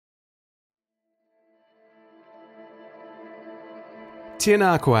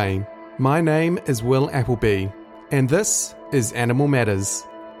Tēnā koe. My name is Will Appleby, and this is Animal Matters.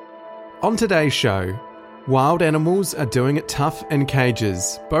 On today's show, wild animals are doing it tough in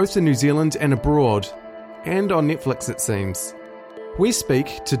cages, both in New Zealand and abroad, and on Netflix it seems. We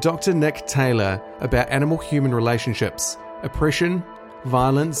speak to Dr. Nik Taylor about animal-human relationships, oppression,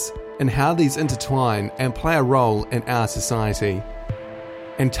 violence, and how these intertwine and play a role in our society.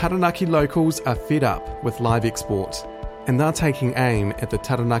 And Taranaki locals are fed up with live export, and they're taking aim at the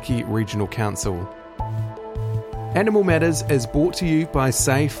Taranaki Regional Council. Animal Matters is brought to you by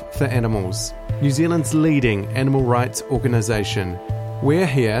Safe for Animals, New Zealand's leading animal rights organisation. We're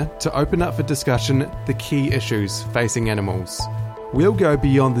here to open up for discussion the key issues facing animals. We'll go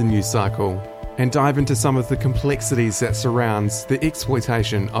beyond the news cycle and dive into some of the complexities that surrounds the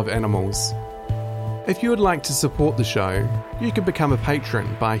exploitation of animals. If you would like to support the show, you can become a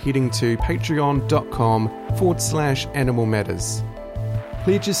patron by heading to patreon.com/Animal Matters.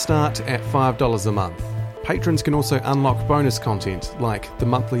 Pledges start at $5 a month. Patrons can also unlock bonus content like the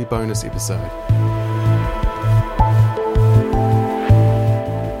monthly bonus episode.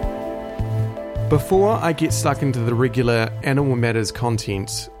 Before I get stuck into the regular Animal Matters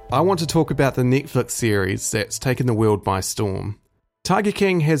content, I want to talk about the Netflix series that's taken the world by storm. Tiger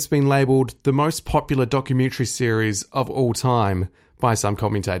King has been labelled the most popular documentary series of all time by some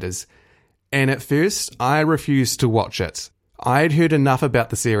commentators, and at first I refused to watch it. I had heard enough about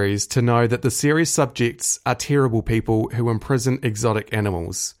the series to know that the series subjects are terrible people who imprison exotic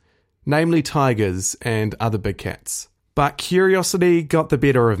animals, namely tigers and other big cats. But curiosity got the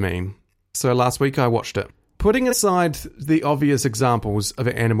better of me, so last week I watched it. Putting aside the obvious examples of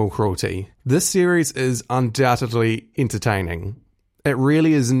animal cruelty, this series is undoubtedly entertaining. It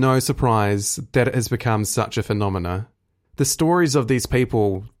really is no surprise that it has become such a phenomena. The stories of these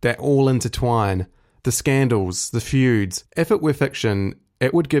people that all intertwine, the scandals, the feuds, if it were fiction,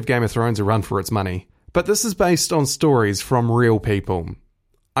 it would give Game of Thrones a run for its money. But this is based on stories from real people.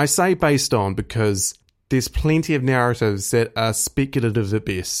 I say based on because there's plenty of narratives that are speculative at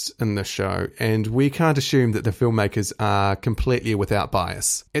best in this show, and we can't assume that the filmmakers are completely without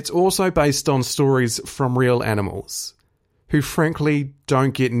bias. It's also based on stories from real animals, who frankly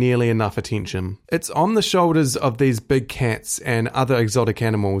don't get nearly enough attention. It's on the shoulders of these big cats and other exotic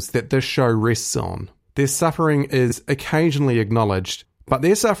animals that this show rests on. Their suffering is occasionally acknowledged, but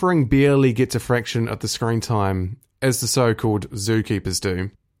their suffering barely gets a fraction of the screen time as the so-called zookeepers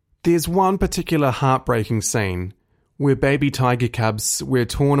do. There's one particular heartbreaking scene where baby tiger cubs were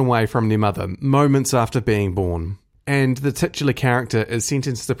torn away from their mother moments after being born, and the titular character is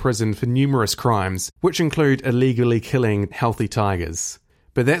sentenced to prison for numerous crimes, which include illegally killing healthy tigers.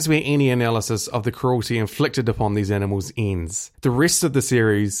 But that's where any analysis of the cruelty inflicted upon these animals ends. The rest of the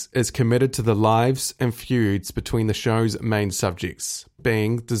series is committed to the lives and feuds between the show's main subjects,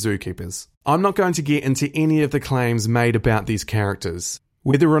 being the zookeepers. I'm not going to get into any of the claims made about these characters.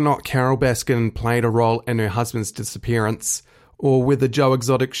 Whether or not Carol Baskin played a role in her husband's disappearance, or whether Joe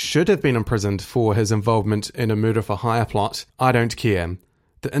Exotic should have been imprisoned for his involvement in a murder-for-hire plot, I don't care.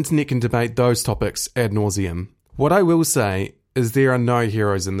 The internet can debate those topics ad nauseum. What I will say is there are no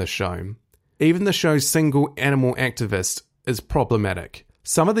heroes in this show. Even the show's single animal activist is problematic.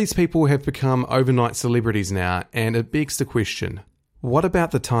 Some of these people have become overnight celebrities now, and it begs the question, what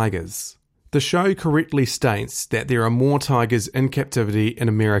about the tigers? The show correctly states that there are more tigers in captivity in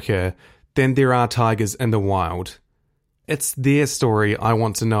America than there are tigers in the wild. It's their story I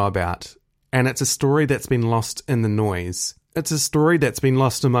want to know about, and it's a story that's been lost in the noise. It's a story that's been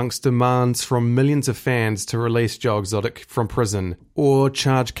lost amongst demands from millions of fans to release Joe Exotic from prison, or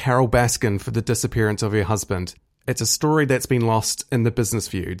charge Carol Baskin for the disappearance of her husband. It's a story that's been lost in the business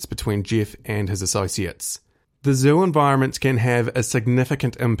feuds between Jeff and his associates. The zoo environment can have a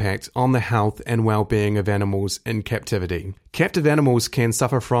significant impact on the health and well-being of animals in captivity. Captive animals can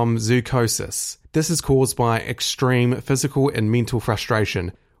suffer from zoochosis. This is caused by extreme physical and mental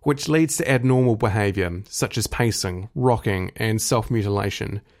frustration, which leads to abnormal behaviour, such as pacing, rocking, and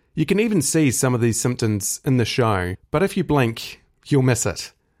self-mutilation. You can even see some of these symptoms in the show, but if you blink, you'll miss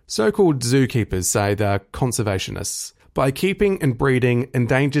it. So-called zookeepers say they're conservationists. By keeping and breeding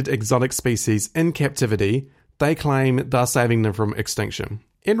endangered exotic species in captivity, they claim they're saving them from extinction.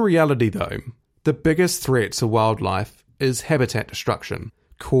 In reality though, the biggest threat to wildlife is habitat destruction,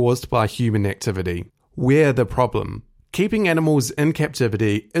 caused by human activity. We're the problem. Keeping animals in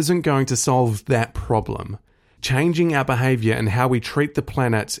captivity isn't going to solve that problem. Changing our behaviour and how we treat the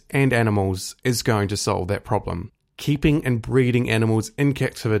planet and animals is going to solve that problem. keeping and breeding animals in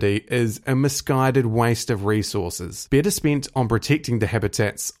captivity is a misguided waste of resources, better spent on protecting the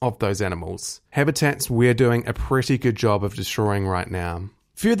habitats of those animals. Habitats we're doing a pretty good job of destroying right now.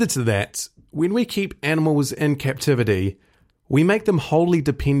 Further to that, when we keep animals in captivity, we make them wholly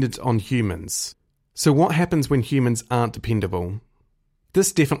dependent on humans. So what happens when humans aren't dependable?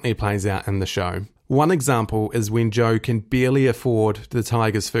 This definitely plays out in the show. One example is when Joe can barely afford the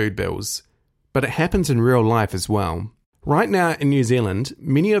tiger's food bills. But it happens in real life as well. Right now in New Zealand,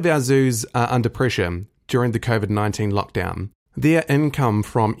 many of our zoos are under pressure during the COVID-19 lockdown. Their income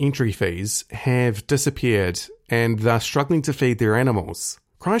from entry fees have disappeared and they're struggling to feed their animals.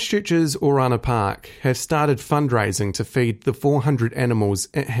 Christchurch's Orana Park have started fundraising to feed the 400 animals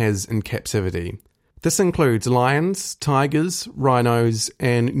it has in captivity. This includes lions, tigers, rhinos,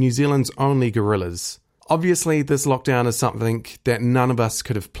 and New Zealand's only gorillas. Obviously, this lockdown is something that none of us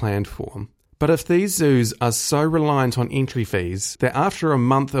could have planned for. But if these zoos are so reliant on entry fees that after a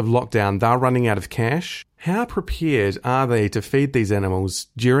month of lockdown they're running out of cash, how prepared are they to feed these animals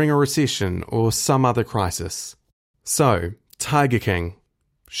during a recession or some other crisis? So, Tiger King.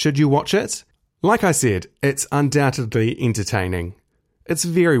 Should you watch it? Like I said, it's undoubtedly entertaining. It's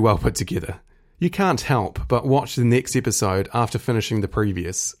very well put together. You can't help but watch the next episode after finishing the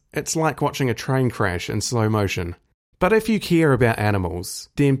previous. It's like watching a train crash in slow motion. But if you care about animals,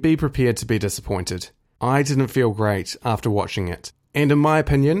 then be prepared to be disappointed. I didn't feel great after watching it. And in my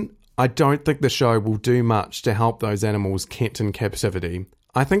opinion, I don't think the show will do much to help those animals kept in captivity.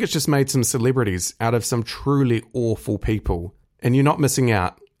 I think it's just made some celebrities out of some truly awful people. And you're not missing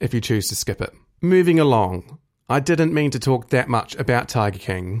out if you choose to skip it. Moving along. I didn't mean to talk that much about Tiger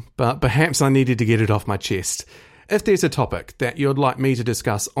King, but perhaps I needed to get it off my chest. If there's a topic that you'd like me to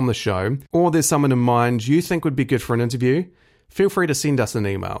discuss on the show, or there's someone in mind you think would be good for an interview, feel free to send us an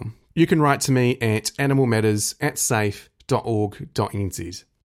email. You can write to me at animalmatters@safe.org.nz.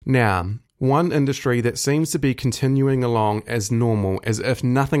 Now, one industry that seems to be continuing along as normal as if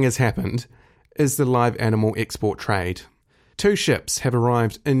nothing has happened is the live animal export trade. 2 ships have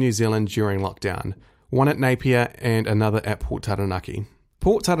arrived in New Zealand during lockdown, one at Napier and another at Port Taranaki.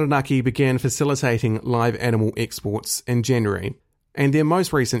 Port Taranaki began facilitating live animal exports in January, and their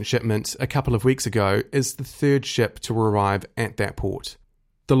most recent shipment a couple of weeks ago is the 3rd ship to arrive at that port.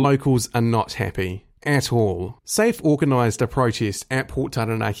 The locals are not happy at all. SAFE organised a protest at Port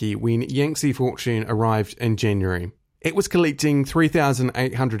Taranaki when Yangtze Fortune arrived in January. It was collecting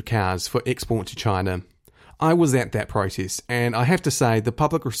 3,800 cows for export to China. I was at that protest, and I have to say the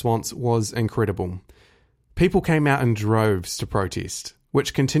public response was incredible. People came out in droves to protest,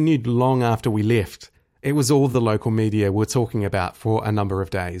 which continued long after we left. It was all the local media were talking about for a number of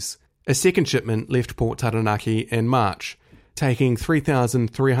days. A second shipment left Port Taranaki in March, taking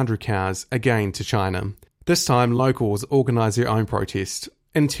 3,300 cows again to China. This time locals organised their own protest,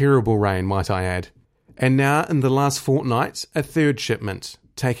 in terrible rain might I add. And now in the last fortnight, a 3rd shipment,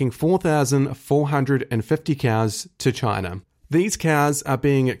 taking 4,450 cows to China. These cows are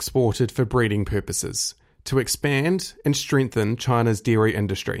being exported for breeding purposes, to expand and strengthen China's dairy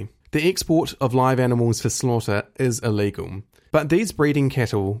industry. The export of live animals for slaughter is illegal, but these breeding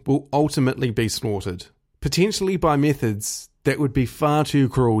cattle will ultimately be slaughtered, potentially by methods that would be far too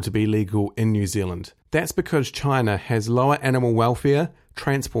cruel to be legal in New Zealand. That's because China has lower animal welfare,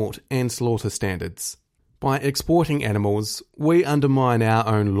 transport and slaughter standards. By exporting animals, we undermine our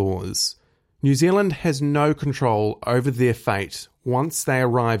own laws. New Zealand has no control over their fate once they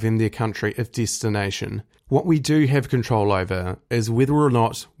arrive in their country of destination. What we do have control over is whether or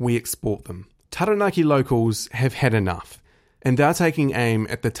not we export them. Taranaki locals have had enough, and they're taking aim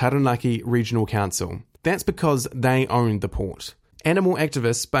at the Taranaki Regional Council. That's because they own the port. Animal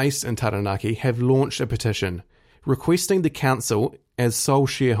activists based in Taranaki have launched a petition requesting the council, as sole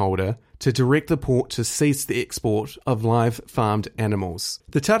shareholder, to direct the port to cease the export of live farmed animals.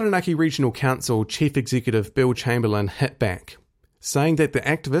 The Taranaki Regional Council Chief Executive Bill Chamberlain hit back, saying that the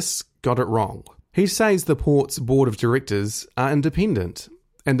activists got it wrong. He says the port's board of directors are independent,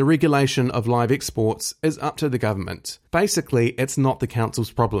 and the regulation of live exports is up to the government. Basically, it's not the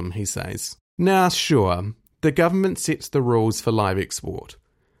council's problem, he says. Now, sure, the government sets the rules for live export,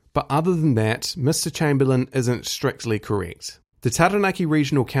 but other than that, Mr. Chamberlain isn't strictly correct. The Taranaki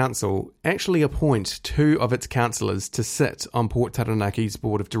Regional Council actually appoint 2 of its councillors to sit on Port Taranaki's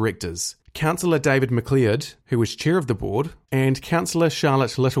board of directors. Councillor David McLeod, who is chair of the board, and Councillor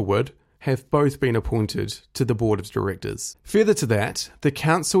Charlotte Littlewood have both been appointed to the board of directors. Further to that, the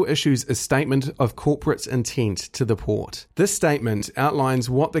council issues a statement of corporate intent to the port. This statement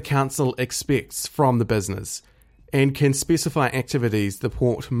outlines what the council expects from the business. and can specify activities the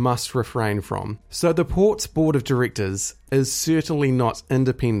port must refrain from. So the port's board of directors is certainly not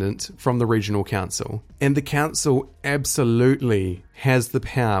independent from the regional council, and the council absolutely has the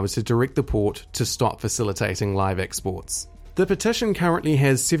power to direct the port to stop facilitating live exports. The petition currently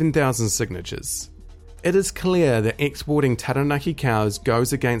has 7,000 signatures. It is clear that exporting Taranaki cows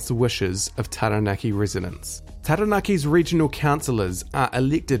goes against the wishes of Taranaki residents. Taranaki's regional councillors are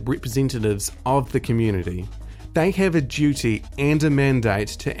elected representatives of the community. They have a duty and a mandate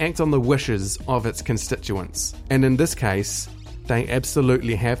to act on the wishes of its constituents. And in this case, they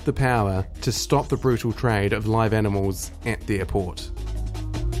absolutely have the power to stop the brutal trade of live animals at their port.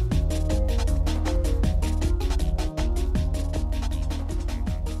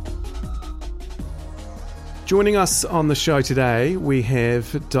 Joining us on the show today, we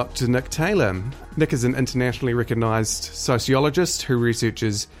have Dr. Nik Taylor. Nik is an internationally recognised sociologist who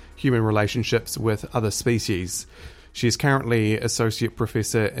researches human relationships with other species. She is currently Associate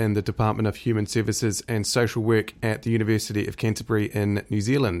Professor in the Department of Human Services and Social Work at the University of Canterbury in New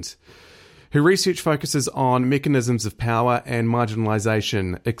Zealand. Her research focuses on mechanisms of power and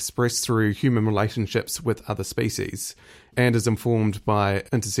marginalisation expressed through human relationships with other species, and is informed by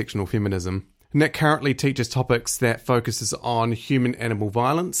intersectional feminism. Nik currently teaches topics that focuses on human-animal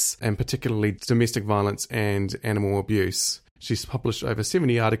violence, and particularly domestic violence and animal abuse. She's published over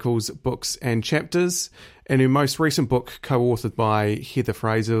 70 articles, books and chapters, and her most recent book, co-authored by Heather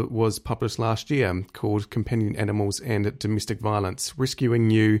Fraser, was published last year, called Companion Animals and Domestic Violence, Rescuing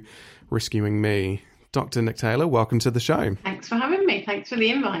You, Rescuing Me. Dr. Nik Taylor, welcome to the show. Thanks for having me. Thanks for the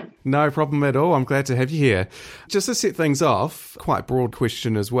invite. No problem at all. I'm glad to have you here. Just to set things off, quite broad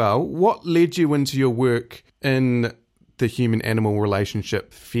question as well. What led you into your work in the human-animal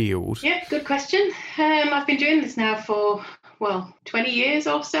relationship field? Yeah, good question. I've been doing this now for, 20 years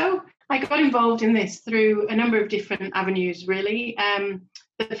or so. I got involved in this through a number of different avenues, really.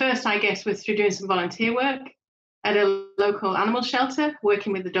 The first, I guess, was through doing some volunteer work at a local animal shelter,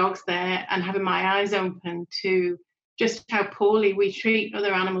 working with the dogs there and having my eyes open to just how poorly we treat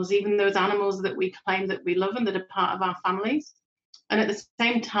other animals, even those animals that we claim that we love and that are part of our families. And at the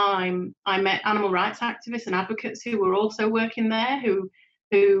same time, I met animal rights activists and advocates who were also working there,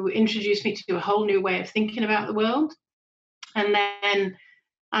 who introduced me to a whole new way of thinking about the world. And then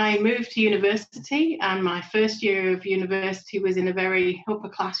I moved to university, and my first year of university was in a very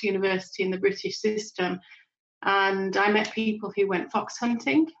upper-class university in the British system. And I met people who went fox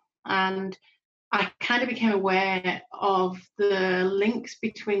hunting, and I kind of became aware of the links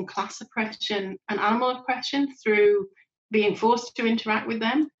between class oppression and animal oppression through being forced to interact with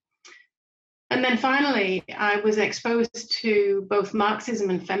them. And then finally, I was exposed to both Marxism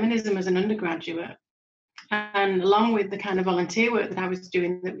and feminism as an undergraduate. And along with the kind of volunteer work that I was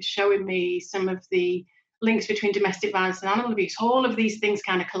doing that was showing me some of the links between domestic violence and animal abuse, all of these things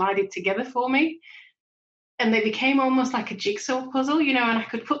kind of collided together for me. And they became almost like a jigsaw puzzle, and I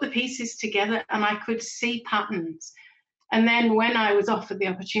could put the pieces together and I could see patterns. And then when I was offered the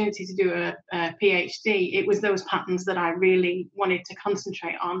opportunity to do a PhD, it was those patterns that I really wanted to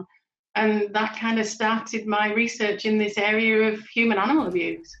concentrate on. And that kind of started my research in this area of human-animal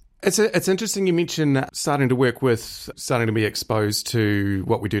abuse. It's interesting you mention starting to be exposed to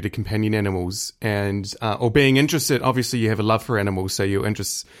what we do to companion animals and or being interested. Obviously, you have a love for animals, so you're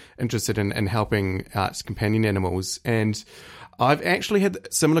interested in helping out companion animals. And I've actually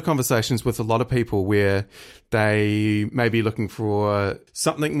had similar conversations with a lot of people where they may be looking for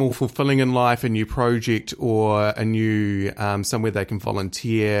something more fulfilling in life, a new project or a new somewhere they can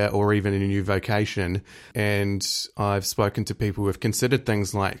volunteer or even a new vocation. And I've spoken to people who have considered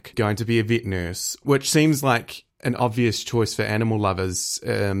things like going to be a vet nurse, which seems like an obvious choice for animal lovers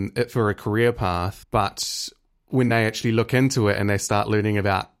for a career path. But when they actually look into it and they start learning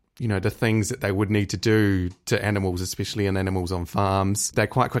about the things that they would need to do to animals, especially in animals on farms, they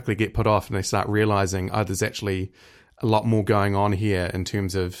quite quickly get put off and they start realizing, there's actually a lot more going on here in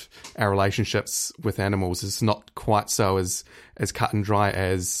terms of our relationships with animals. It's not quite so as cut and dry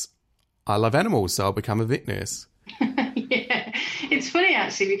as I love animals, so I'll become a vet nurse. Yeah, it's funny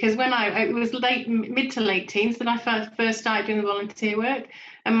actually, because when it was mid to late teens that I first started doing the volunteer work,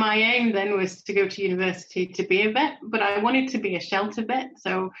 and my aim then was to go to university to be a vet, but I wanted to be a shelter vet,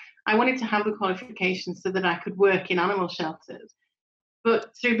 so I wanted to have the qualifications so that I could work in animal shelters.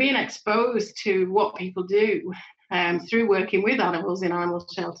 But through being exposed to what people do, through working with animals in animal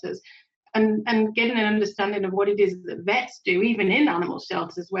shelters, and getting an understanding of what it is that vets do, even in animal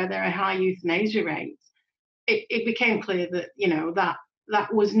shelters where there are high euthanasia rates, it became clear that,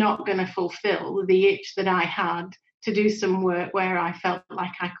 that was not going to fulfill the itch that I had to do some work where I felt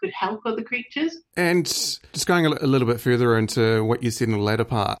like I could help other creatures. And just going a little bit further into what you said in the latter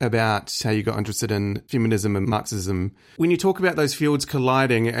part about how you got interested in feminism and Marxism, when you talk about those fields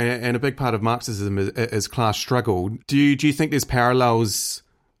colliding, and a big part of Marxism is class struggle, do you think there's parallels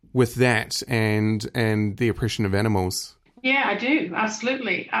with that and the oppression of animals? Yeah, I do,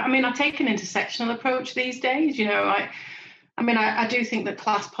 absolutely. I mean, I take an intersectional approach these days. I do think that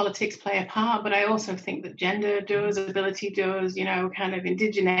class politics play a part, but I also think that gender does, ability does, kind of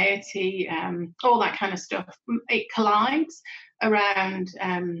indigeneity, all that kind of stuff. It collides around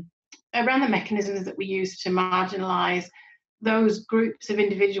the mechanisms that we use to marginalise those groups of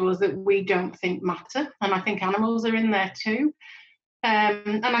individuals that we don't think matter. And I think animals are in there too.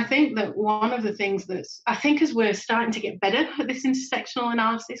 And I think that one of the things as we're starting to get better at this intersectional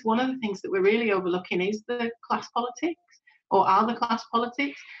analysis, one of the things that we're really overlooking is the class politics, or are the class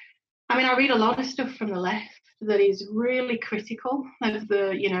politics. I mean, I read a lot of stuff from the left that is really critical of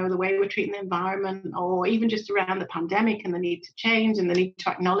the way we're treating the environment, or even just around the pandemic and the need to change and the need to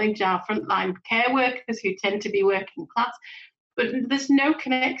acknowledge our frontline care workers who tend to be working class. But there's no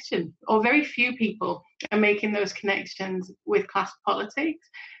connection, or very few people are making those connections with class politics.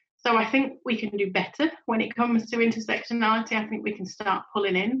 So I think we can do better when it comes to intersectionality. I think we can start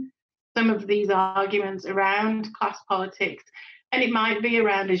pulling in some of these arguments around class politics. And it might be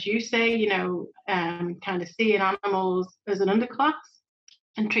around, as you say, kind of seeing animals as an underclass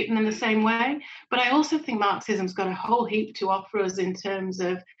and treating them the same way. But I also think Marxism's got a whole heap to offer us in terms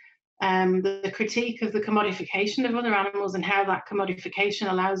of the critique of the commodification of other animals, and how that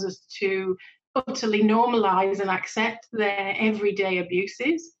commodification allows us to utterly normalise and accept their everyday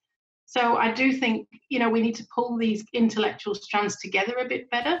abuses. So I do think, we need to pull these intellectual strands together a bit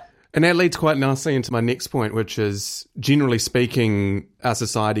better. And that leads quite nicely into my next point, which is, generally speaking, our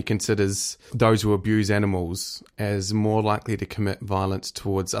society considers those who abuse animals as more likely to commit violence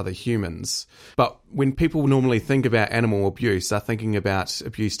towards other humans. But when people normally think about animal abuse, they're thinking about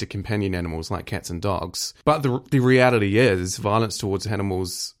abuse to companion animals like cats and dogs. But the reality is, violence towards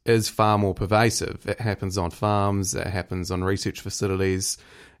animals is far more pervasive. It happens on farms, it happens on research facilities,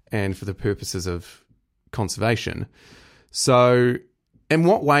 and for the purposes of conservation. So, in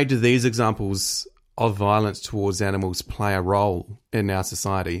what way do these examples of violence towards animals play a role in our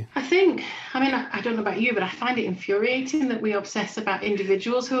society? I don't know about you, but I find it infuriating that we obsess about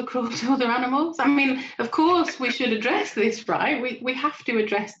individuals who are cruel to other animals. I mean, of course, we should address this, right? We have to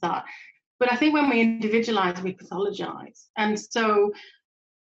address that. But I think when we individualise, we pathologise. And so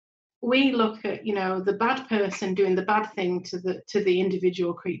we look at, the bad person doing the bad thing to the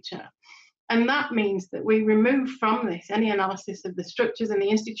individual creature. And that means that we remove from this any analysis of the structures and the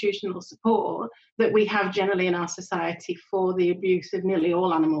institutional support that we have generally in our society for the abuse of nearly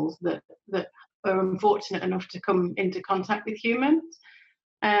all animals that are unfortunate enough to come into contact with humans.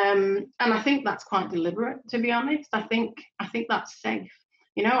 And I think that's quite deliberate, to be honest. I think that's safe.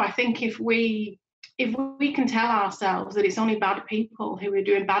 I think if we can tell ourselves that it's only bad people who are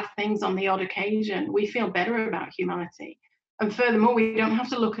doing bad things on the odd occasion, we feel better about humanity. And furthermore, we don't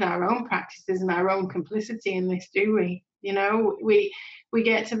have to look at our own practices and our own complicity in this, do we? We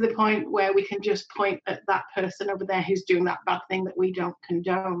get to the point where we can just point at that person over there who's doing that bad thing that we don't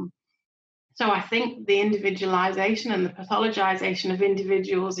condone. So I think the individualisation and the pathologisation of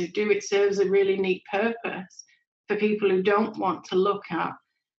individuals who do it serves a really neat purpose for people who don't want to look at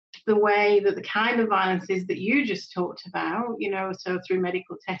the way that the kind of violences that you just talked about, so through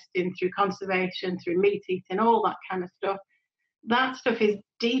medical testing, through conservation, through meat eating, all that kind of stuff, that stuff is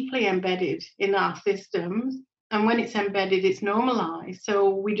deeply embedded in our systems. And when it's embedded, it's normalised. So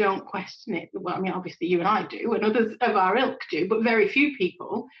we don't question it. Well, I mean, obviously you and I do, and others of our ilk do, but very few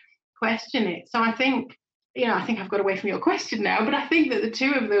people question it. So I think I've got away from your question now, but I think that the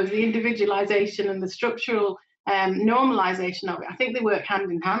two of those, the individualisation and the structural normalisation of it, I think they work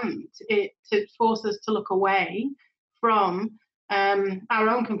hand in hand to force us to look away from our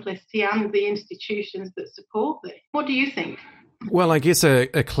own complicity and the institutions that support this. What do you think? Well, I guess a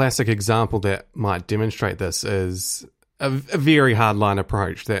classic example that might demonstrate this is a very hardline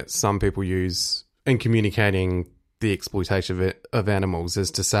approach that some people use in communicating the exploitation of animals, is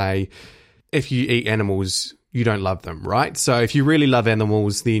to say, if you eat animals, you don't love them, right? So if you really love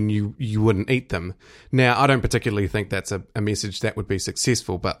animals, then you wouldn't eat them. Now, I don't particularly think that's a message that would be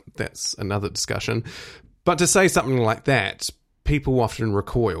successful, but that's another discussion. But to say something like that, people often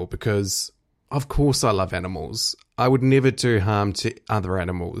recoil because, of course I love animals. I would never do harm to other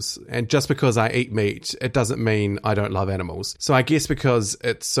animals. And just because I eat meat, it doesn't mean I don't love animals. So I guess because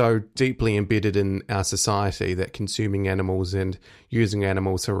it's so deeply embedded in our society that consuming animals and using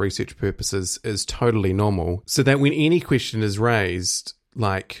animals for research purposes is totally normal. So that when any question is raised,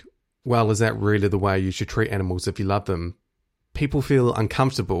 like, well, is that really the way you should treat animals if you love them? People feel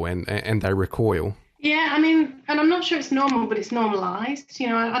uncomfortable and they recoil. Yeah, I mean, and I'm not sure it's normal, but it's normalised.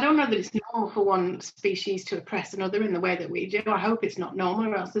 I don't know that it's normal for one species to oppress another in the way that we do. I hope it's not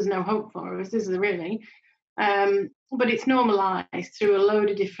normal, or else there's no hope for us, is there really? But it's normalised through a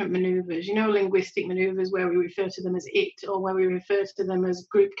load of different manoeuvres, linguistic manoeuvres where we refer to them as it, or where we refer to them as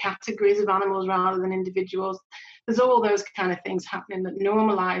group categories of animals rather than individuals. There's all those kind of things happening that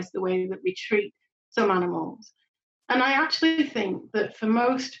normalise the way that we treat some animals. And I actually think that for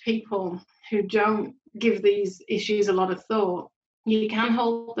most people who don't give these issues a lot of thought, you can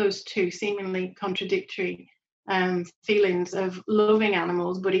hold those two seemingly contradictory feelings of loving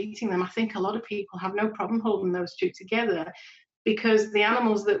animals but eating them. I think a lot of people have no problem holding those two together, because the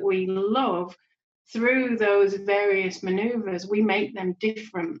animals that we love, through those various maneuvers, we make them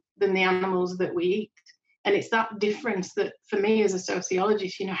different than the animals that we eat. And it's that difference that, for me as a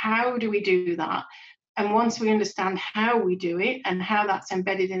sociologist, how do we do that? And once we understand how we do it and how that's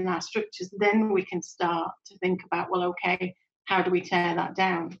embedded in our structures, then we can start to think about, well, okay, how do we tear that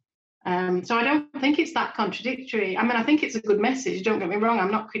down? So I don't think it's that contradictory. I mean, I think it's a good message. Don't get me wrong. I'm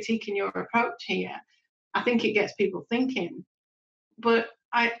not critiquing your approach here. I think it gets people thinking. But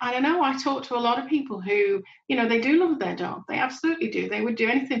I don't know. I talk to a lot of people who, they do love their dog. They absolutely do. They would do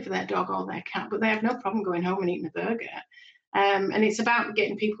anything for their dog or their cat, but they have no problem going home and eating a burger. And it's about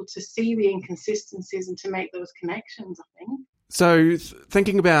getting people to see the inconsistencies and to make those connections, I think. So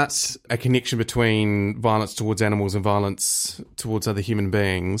thinking about a connection between violence towards animals and violence towards other human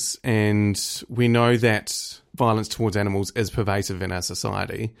beings, and we know that violence towards animals is pervasive in our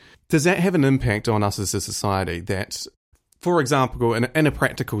society, does that have an impact on us as a society? That, for example, in a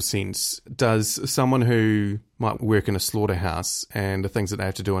practical sense, does someone who might work in a slaughterhouse and the things that they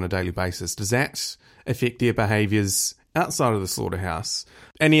have to do on a daily basis, does that affect their behaviours outside of the slaughterhouse?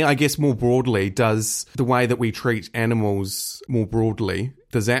 And I guess more broadly, does the way that we treat animals more broadly,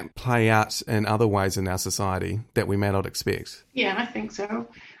 does that play out in other ways in our society that we may not expect? Yeah, I think so.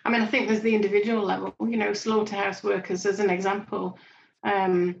 I mean, I think there's the individual level, slaughterhouse workers as an example.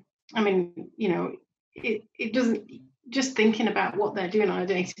 It doesn't, just thinking about what they're doing on a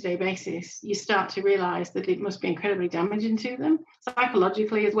day-to-day basis, you start to realise that it must be incredibly damaging to them,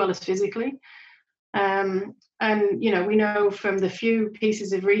 psychologically as well as physically. We know from the few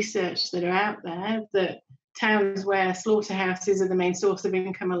pieces of research that are out there that towns where slaughterhouses are the main source of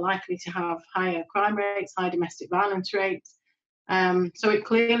income are likely to have higher crime rates, high domestic violence rates. So it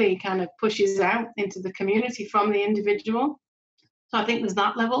clearly kind of pushes out into the community from the individual. So I think there's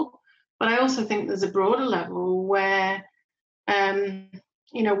that level. But I also think there's a broader level where,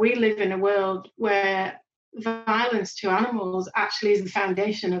 we live in a world where violence to animals actually is the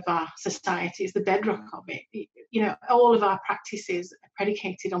foundation of our society, it's the bedrock of it. All of our practices are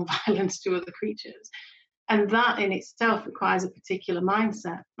predicated on violence to other creatures. And that in itself requires a particular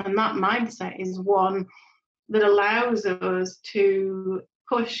mindset. And that mindset is one that allows us to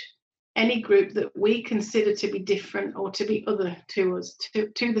push any group that we consider to be different or to be other to us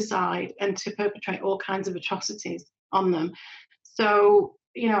to the side and to perpetrate all kinds of atrocities on them. So,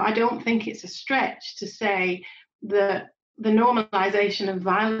 I don't think it's a stretch to say that the normalization of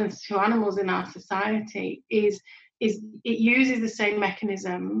violence to animals in our society is it uses the same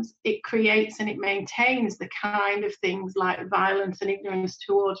mechanisms, it creates and it maintains the kind of things like violence and ignorance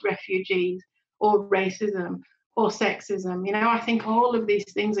towards refugees or racism or sexism. I think all of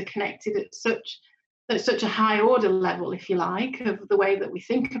these things are connected at such a high order level, if you like, of the way that we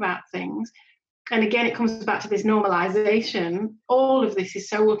think about things. And again, it comes back to this normalization. All of this is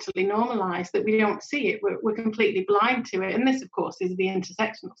so utterly normalized that we don't see it. We're completely blind to it. And this, of course, is the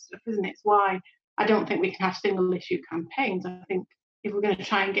intersectional stuff, isn't it? It's why I don't think we can have single issue campaigns. I think if we're going to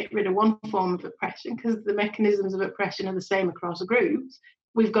try and get rid of one form of oppression, because the mechanisms of oppression are the same across groups,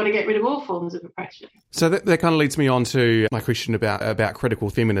 we've got to get rid of all forms of oppression. So that kind of leads me on to my question about critical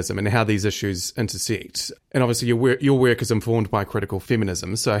feminism and how these issues intersect. And obviously your work is informed by critical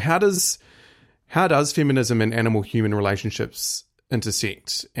feminism. So how does feminism and animal-human relationships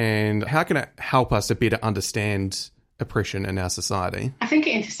intersect? And how can it help us to better understand oppression in our society? I think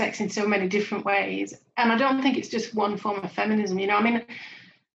it intersects in so many different ways. And I don't think it's just one form of feminism.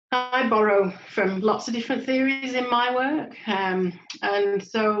 I borrow from lots of different theories in my work. And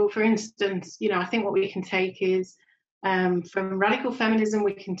so, for instance, I think what we can take is from radical feminism,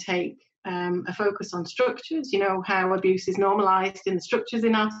 we can take a focus on structures, how abuse is normalised in the structures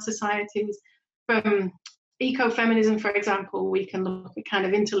in our societies. From ecofeminism, for example, we can look at kind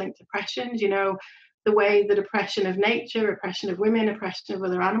of interlinked oppressions, the way that oppression of nature, oppression of women, oppression of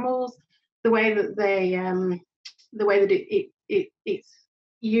other animals, the way that it's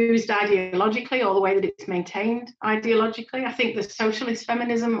used ideologically, or the way that it's maintained ideologically. I think the socialist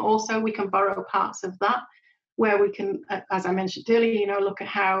feminism also, we can borrow parts of that, where we can, as I mentioned earlier, look at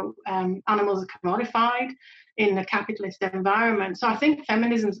how animals are commodified in a capitalist environment. So I think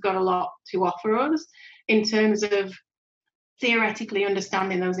feminism's got a lot to offer us in terms of theoretically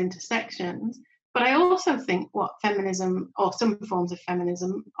understanding those intersections. But I also think what feminism, or some forms of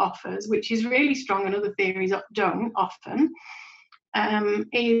feminism, offers, which is really strong and other theories don't often,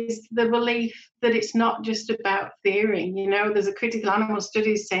 is the belief that it's not just about theory. There's a critical animal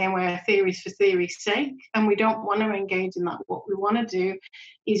studies saying we're theories for theory's sake, and we don't want to engage in that. What we want to do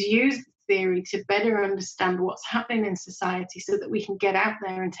is use theory to better understand what's happening in society so that we can get out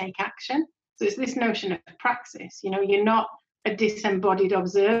there and take action. So it's this notion of praxis. You're not a disembodied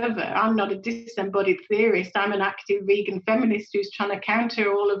observer. I'm not a disembodied theorist. I'm an active vegan feminist who's trying to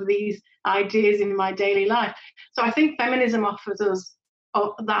counter all of these ideas in my daily life. So I think feminism offers us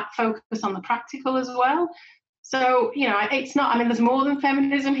that focus on the practical as well. So, it's not, there's more than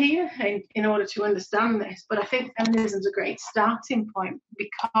feminism here in order to understand this, but I think feminism is a great starting point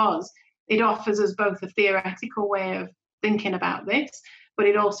because it offers us both a theoretical way of thinking about this, but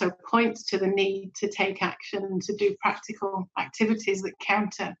it also points to the need to take action and to do practical activities that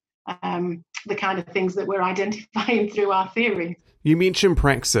counter the kind of things that we're identifying through our theory. You mentioned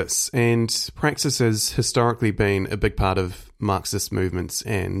praxis, and praxis has historically been a big part of Marxist movements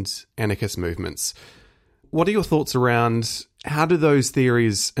and anarchist movements. What are your thoughts around how do those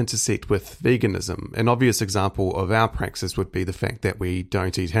theories intersect with veganism? An obvious example of our praxis would be the fact that we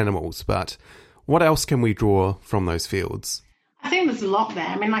don't eat animals, but what else can we draw from those fields? I think there's a lot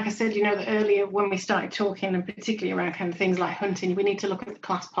there. Like I said, that earlier when we started talking, and particularly around kind of things like hunting, we need to look at the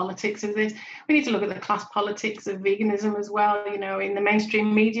class politics of this. We need to look at the class politics of veganism as well. In the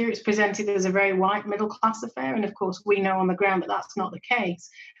mainstream media, it's presented as a very white middle class affair. And of course, we know on the ground that that's not the case.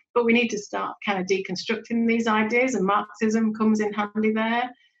 But we need to start kind of deconstructing these ideas, and Marxism comes in handy there.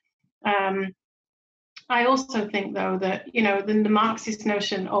 I also think, though, that, the Marxist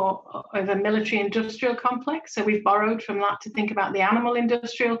notion of a military-industrial complex, so we've borrowed from that to think about the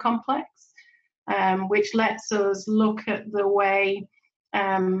animal-industrial complex, which lets us look at the way,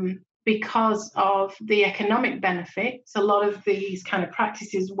 because of the economic benefits, a lot of these kind of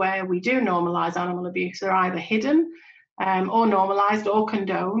practices where we do normalise animal abuse are either hidden or normalised or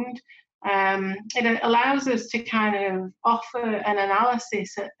condoned. It allows us to kind of offer an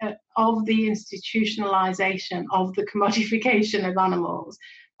analysis of the institutionalization of the commodification of animals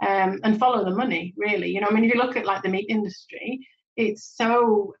and follow the money, really. If you look at like the meat industry, it's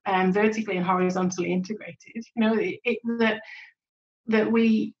so vertically and horizontally integrated, that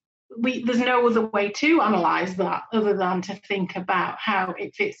we there's no other way to analyse that other than to think about how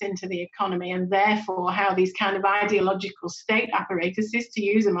it fits into the economy, and therefore how these kind of ideological state apparatuses, to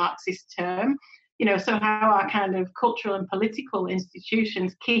use a Marxist term, so how our kind of cultural and political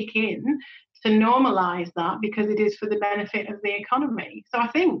institutions kick in to normalise that because it is for the benefit of the economy. So I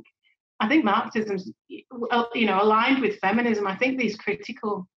think Marxism's, aligned with feminism. I think these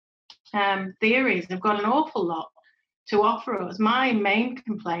critical theories have got an awful lot to offer us. My main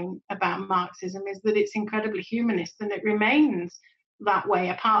complaint about Marxism is that it's incredibly humanist, and it remains that way,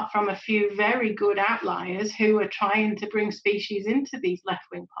 apart from a few very good outliers who are trying to bring species into these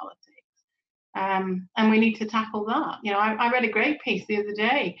left-wing politics. And we need to tackle that. I read a great piece the other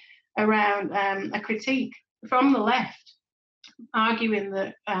day around a critique from the left arguing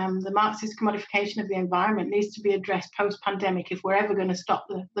that the Marxist commodification of the environment needs to be addressed post-pandemic if we're ever going to stop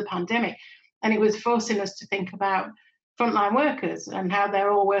the pandemic. And it was forcing us to think about frontline workers and how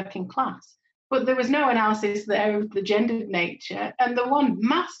they're all working class. But there was no analysis there of the gendered nature. And the one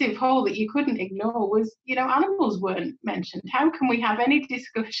massive hole that you couldn't ignore was, animals weren't mentioned. How can we have any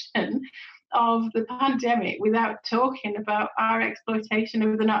discussion of the pandemic without talking about our exploitation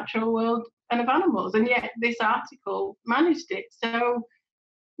of the natural world and of animals? And yet this article managed it. So,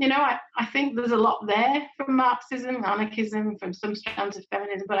 I think there's a lot there from Marxism, anarchism, from some strands of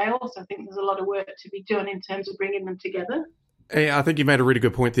feminism, but I also think there's a lot of work to be done in terms of bringing them together. Yeah, I think you made a really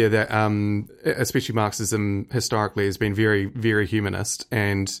good point there that especially Marxism historically has been very, very humanist.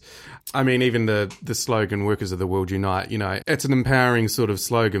 And even the slogan, workers of the world unite, it's an empowering sort of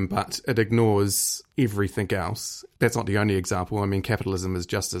slogan, but it ignores everything else. That's not the only example. Capitalism is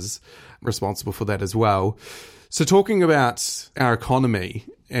just as responsible for that as well. So talking about our economy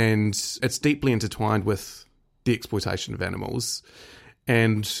and it's deeply intertwined with the exploitation of animals.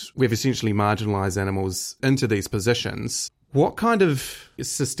 And we've essentially marginalised animals into these positions. What kind of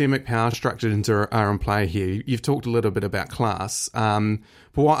systemic power structures are in play here? You've talked a little bit about class, but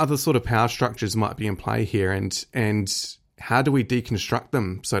what other sort of power structures might be in play here, and how do we deconstruct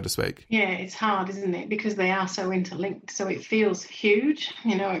them, so to speak? Yeah, it's hard, isn't it? Because they are so interlinked. So it feels huge,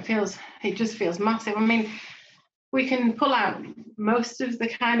 it just feels massive. I mean, we can pull out most of the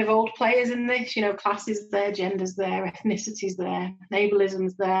kind of old players in this, class is there, gender's there, ethnicity's there,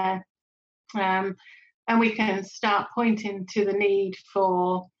 ableism's there. And we can start pointing to the need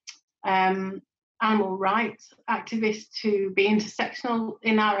for animal rights activists to be intersectional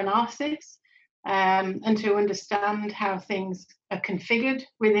in our analysis, and to understand how things are configured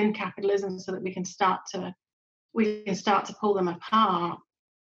within capitalism so that we can start to pull them apart.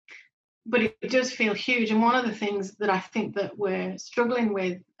 But it does feel huge. And one of the things that I think that we're struggling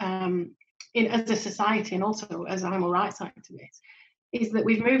with as a society and also as animal rights activists is that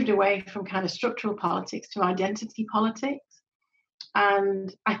we've moved away from kind of structural politics to identity politics.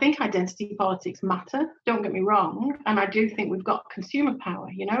 And I think identity politics matter, don't get me wrong. And I do think we've got consumer power,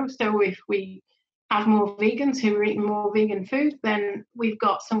 So if we have more vegans who are eating more vegan food, then we've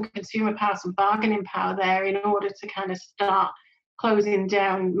got some consumer power, some bargaining power there in order to kind of start closing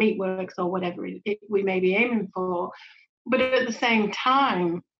down meatworks or whatever we may be aiming for. But at the same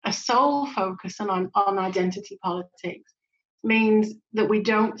time, a sole focus on identity politics means that we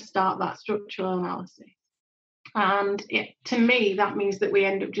don't start that structural analysis. And to me, that means that we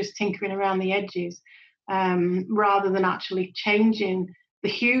end up just tinkering around the edges rather than actually changing the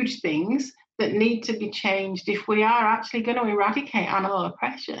huge things that need to be changed if we are actually going to eradicate animal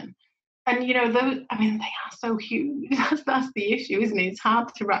oppression. And, they are so huge. That's the issue, isn't it? It's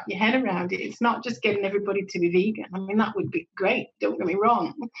hard to wrap your head around it. It's not just getting everybody to be vegan. I mean, that would be great, don't get me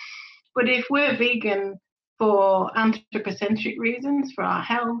wrong. But if we're vegan for anthropocentric reasons, for our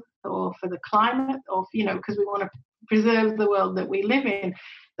health or for the climate, or, because we want to preserve the world that we live in,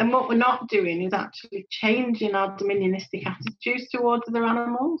 then what we're not doing is actually changing our dominionistic attitudes towards other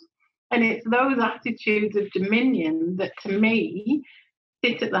animals. And it's those attitudes of dominion that, to me,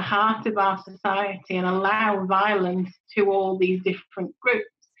 sit at the heart of our society and allow violence to all these different groups.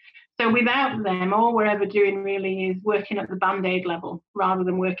 So without them, all we're ever doing really is working at the Band-Aid level rather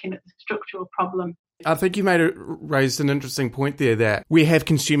than working at the structural problem. I think you raised an interesting point there, that we have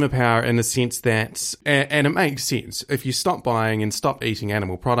consumer power in the sense that, and it makes sense, if you stop buying and stop eating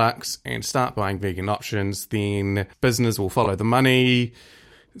animal products and start buying vegan options, then business will follow the money,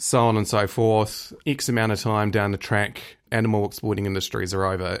 so on and so forth. X amount of time down the track, animal exploiting industries are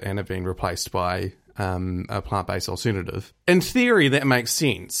over and have been replaced by a plant-based alternative. In theory, that makes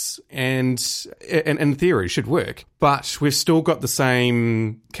sense, and in theory should work. But we've still got the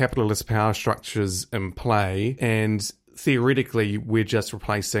same capitalist power structures in play, and theoretically, we're just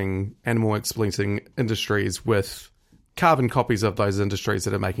replacing animal exploiting industries with carbon copies of those industries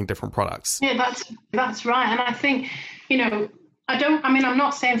that are making different products. Yeah, that's right. And I think, I'm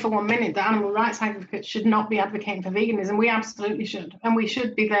not saying for 1 minute that animal rights advocates should not be advocating for veganism. We absolutely should. And we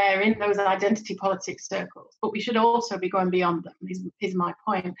should be there in those identity politics circles. But we should also be going beyond them, is my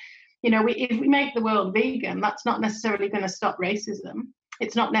point. If we make the world vegan, that's not necessarily going to stop racism.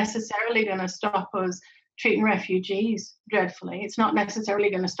 It's not necessarily going to stop us treating refugees dreadfully. It's not necessarily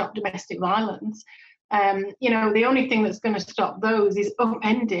going to stop domestic violence. The only thing that's going to stop those is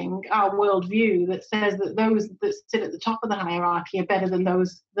upending our worldview that says that those that sit at the top of the hierarchy are better than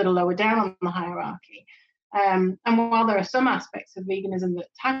those that are lower down on the hierarchy. And while there are some aspects of veganism that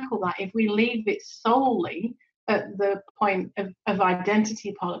tackle that, if we leave it solely at the point of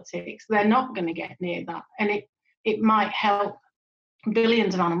identity politics, they're not going to get near that. And it might help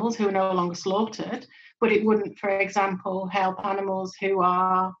billions of animals who are no longer slaughtered, but it wouldn't, for example, help animals who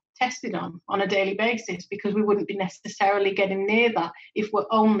are tested on a daily basis, because we wouldn't be necessarily getting near that if we're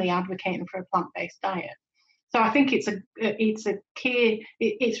only advocating for a plant-based diet. So I think it's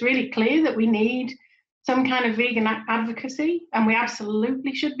really clear that we need some kind of vegan advocacy, and we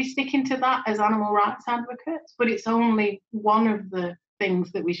absolutely should be sticking to that as animal rights advocates, but it's only one of the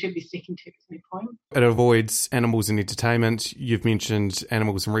things that we should be sticking to, is my point. It avoids animals in entertainment. You've mentioned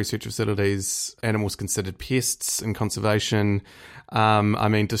animals in research facilities, animals considered pests in conservation.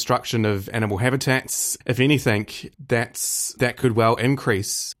 Destruction of animal habitats. If anything, that could well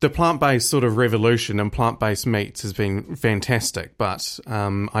increase. The plant-based sort of revolution in plant-based meats has been fantastic, but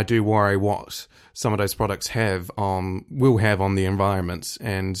I do worry what some of those products will have on the environment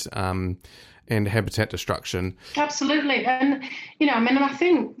and habitat destruction. Absolutely. And, I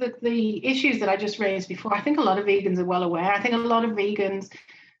think that the issues that I just raised before, I think a lot of vegans are well aware. I think a lot of vegans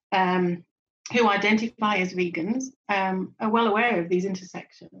who identify as vegans are well aware of these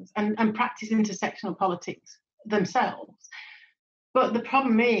intersections and practice intersectional politics themselves. But the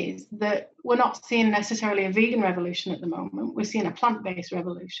problem is that we're not seeing necessarily a vegan revolution at the moment. We're seeing a plant-based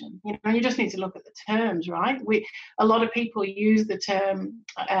revolution. You just need to look at the terms, right? A lot of people use the term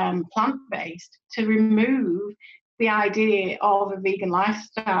plant-based to remove the idea of a vegan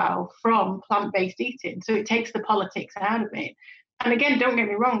lifestyle from plant-based eating. So it takes the politics out of it. And again, don't get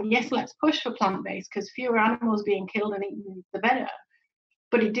me wrong, yes, let's push for plant-based because fewer animals being killed and eaten, the better.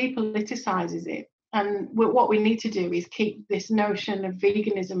 But it depoliticizes it. And what we need to do is keep this notion of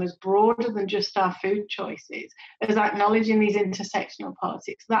veganism as broader than just our food choices, as acknowledging these intersectional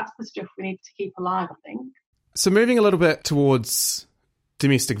politics. That's the stuff we need to keep alive, I think. So moving a little bit towards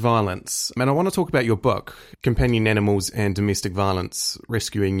domestic violence, and I want to talk about your book, Companion Animals and Domestic Violence,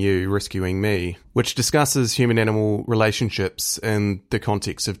 Rescuing You, Rescuing Me, which discusses human-animal relationships in the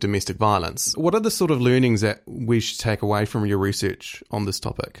context of domestic violence. What are the sort of learnings that we should take away from your research on this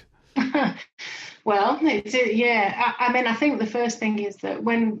topic? Well, I think the first thing is that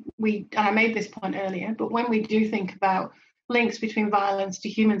when and I made this point earlier, but when we do think about links between violence to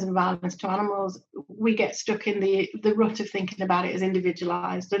humans and violence to animals, we get stuck in the rut of thinking about it as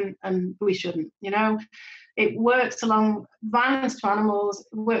individualized, and we shouldn't. It works along, violence to animals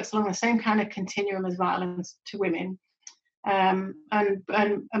works along the same kind of continuum as violence to women. And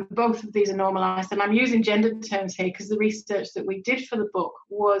both of these are normalised. And I'm using gendered terms here because the research that we did for the book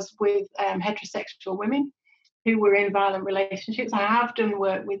was with heterosexual women who were in violent relationships. I have done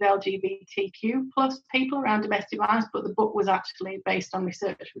work with LGBTQ plus people around domestic violence, but the book was actually based on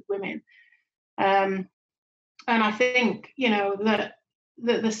research with women. And I think,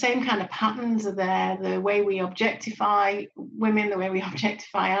 that the same kind of patterns are there, the way we objectify women, the way we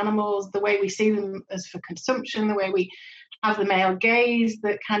objectify animals, the way we see them as for consumption, the way we have the male gaze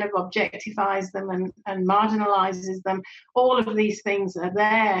that kind of objectifies them and marginalizes them. All of these things are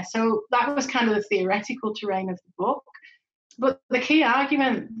there. So that was kind of the theoretical terrain of the book. But the key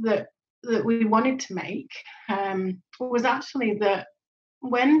argument that we wanted to make was actually that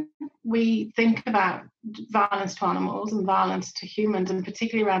when we think about violence to animals and violence to humans, and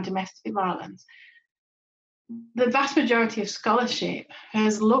particularly around domestic violence, the vast majority of scholarship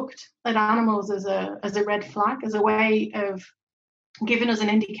has looked at animals as a red flag, as a way of giving us an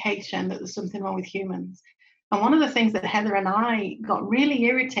indication that there's something wrong with humans. And one of the things that Heather and I got really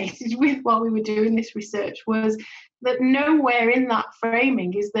irritated with while we were doing this research was that nowhere in that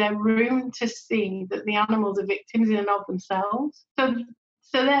framing is there room to see that the animals are victims in and of themselves.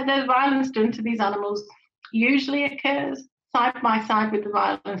 So their violence done to these animals usually occurs side by side with the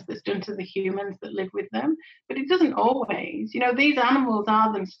violence that's done to the humans that live with them. But it doesn't always. These animals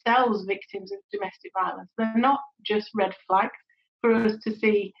are themselves victims of domestic violence. They're not just red flags for us to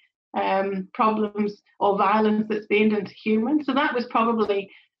see problems or violence that's being done to humans. So that was probably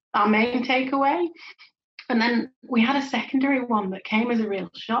our main takeaway. And then we had a secondary one that came as a real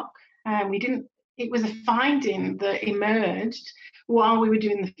shock. It was a finding that emerged while we were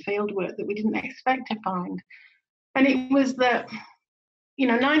doing the field work that we didn't expect to find. And it was that,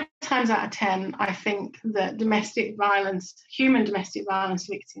 9 times out of 10, I think that human domestic violence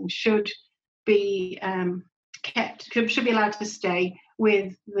victims should be should be allowed to stay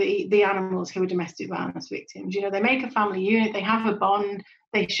with the animals who are domestic violence victims. They make a family unit, they have a bond,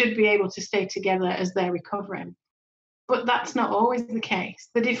 they should be able to stay together as they're recovering. But that's not always the case.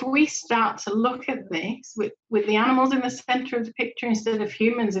 That if we start to look at this with the animals in the centre of the picture instead of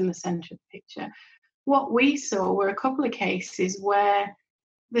humans in the centre of the picture, what we saw were a couple of cases where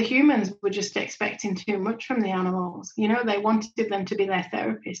the humans were just expecting too much from the animals. They wanted them to be their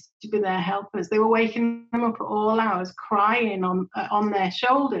therapists, to be their helpers. They were waking them up at all hours, crying on their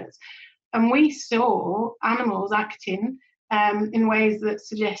shoulders. And we saw animals acting in ways that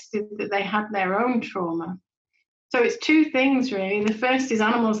suggested that they had their own trauma. So it's two things, really. The first is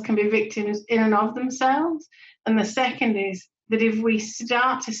animals can be victims in and of themselves. And the second is that if we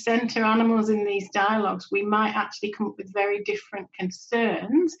start to centre animals in these dialogues, we might actually come up with very different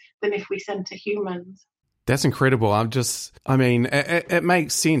concerns than if we centre humans. That's incredible. It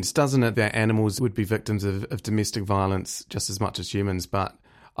makes sense, doesn't it, that animals would be victims of domestic violence just as much as humans, but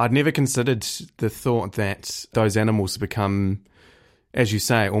I'd never considered the thought that those animals become, as you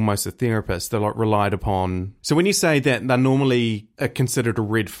say, almost a therapist. They're relied upon. So when you say that they're normally considered a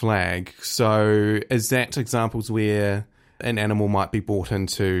red flag, so is that examples where an animal might be brought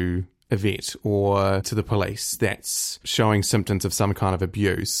into a vet or to the police that's showing symptoms of some kind of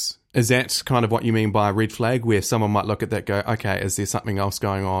abuse. Is that kind of what you mean by a red flag, where someone might look at that and go, okay, is there something else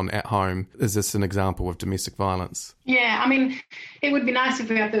going on at home? Is this an example of domestic violence? Yeah, I mean, it would be nice if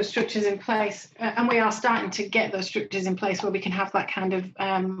we had those structures in place, and we are starting to get those structures in place where we can have that kind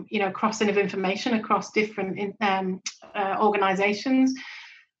of, crossing of information across different organisations.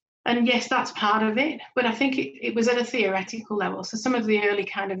 And yes, that's part of it, but I think it was at a theoretical level. So some of the early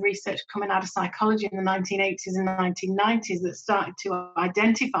kind of research coming out of psychology in the 1980s and 1990s that started to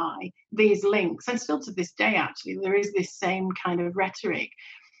identify these links, and still to this day, actually, there is this same kind of rhetoric.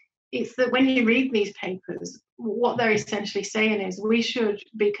 It's that when you read these papers, what they're essentially saying is we should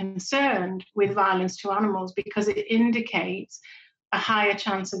be concerned with violence to animals because it indicates a higher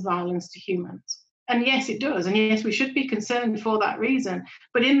chance of violence to humans. And yes, it does. And yes, we should be concerned for that reason.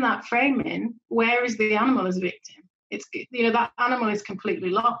 But in that framing, where is the animal as a victim? It's, that animal is completely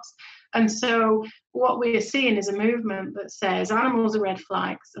lost. And so what we're seeing is a movement that says animals are red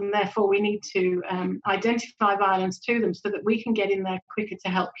flags, and therefore we need to identify violence to them so that we can get in there quicker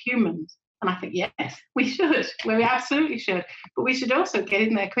to help humans. And I think, yes, we should. We absolutely should. But we should also get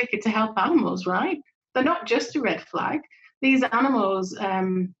in there quicker to help animals, right? They're not just a red flag. These animals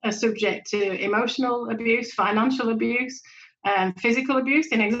are subject to emotional abuse, financial abuse, physical abuse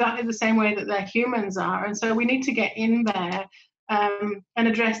in exactly the same way that their humans are. And so we need to get in there and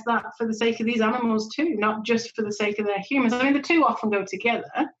address that for the sake of these animals too, not just for the sake of their humans. I mean, the two often go together,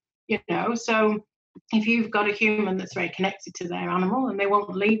 so if you've got a human that's very connected to their animal and they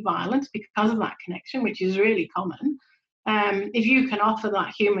won't leave violence because of that connection, which is really common, if you can offer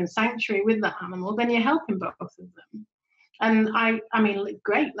that human sanctuary with that animal, then you're helping both of them. And I mean,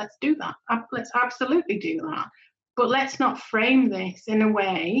 great, let's do that. Let's absolutely do that. But let's not frame this in a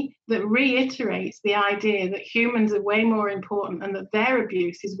way that reiterates the idea that humans are way more important and that their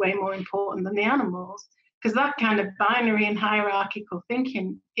abuse is way more important than the animals. Because that kind of binary and hierarchical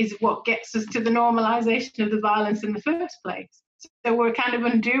thinking is what gets us to the normalization of the violence in the first place. So we're kind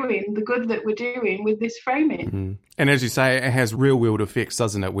of undoing the good that we're doing with this framing. Mm-hmm. And as you say, it has real-world effects,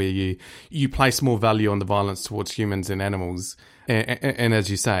 doesn't it, where you place more value on the violence towards humans than animals. And as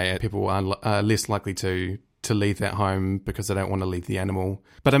you say, people are less likely to leave that home because they don't want to leave the animal.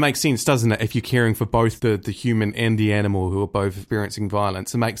 But it makes sense, doesn't it? If you're caring for both the human and the animal who are both experiencing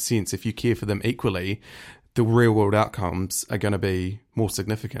violence, it makes sense if you care for them equally, the real world outcomes are going to be more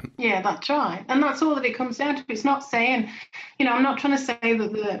significant. Yeah, that's right. And that's all that it comes down to. It's not saying, I'm not trying to say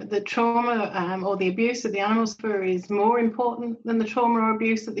that the trauma or the abuse that the animals suffer is more important than the trauma or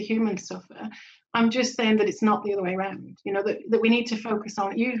abuse that the humans suffer. I'm just saying that it's not the other way around, that we need to focus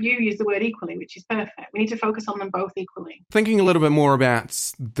on, you use the word equally, which is perfect. We need to focus on them both equally. Thinking a little bit more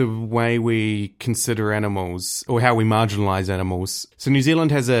about the way we consider animals or how we marginalise animals. So New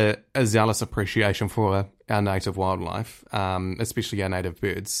Zealand has a zealous appreciation for our native wildlife, especially our native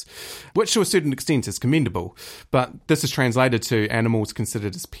birds, which to a certain extent is commendable. But this is translated to animals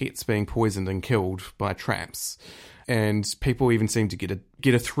considered as pets being poisoned and killed by traps. And people even seem to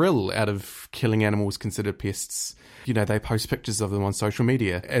get a thrill out of killing animals considered pests. They post pictures of them on social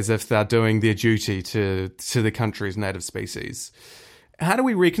media as if they're doing their duty to the country's native species. How do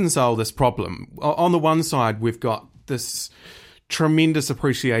we reconcile this problem? On the one side, we've got this tremendous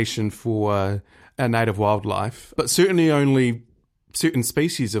appreciation for our native wildlife, but certainly only certain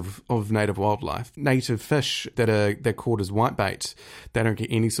species of native wildlife. Native fish they're caught as whitebait, they don't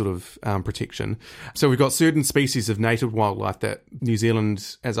get any sort of protection. So we've got certain species of native wildlife that New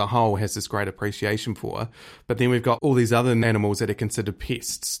Zealand as a whole has this great appreciation for, but then we've got all these other animals that are considered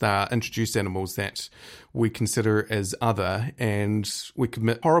pests. They are introduced animals that we consider as other, and we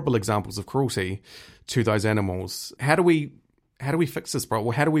commit horrible examples of cruelty to those animals. How do we fix this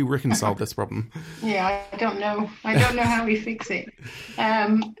problem? How do we reconcile this problem? Yeah, I don't know. I don't know how we fix it.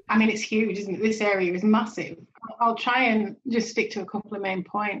 It's huge, isn't it? This area is massive. I'll try and just stick to a couple of main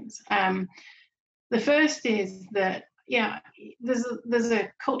points. The first is that, there's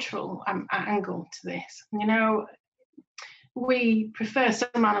a cultural angle to this. We prefer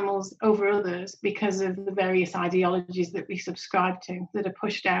some animals over others because of the various ideologies that we subscribe to that are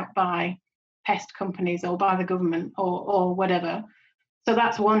pushed out by pest companies or by the government or whatever. So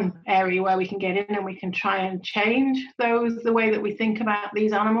that's one area where we can get in and we can try and change the way that we think about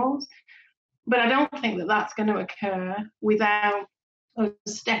these animals. But I don't think that that's going to occur without us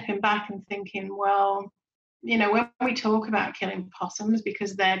stepping back and thinking, well, when we talk about killing possums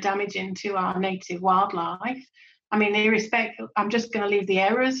because they're damaging to our native wildlife, I'm just going to leave the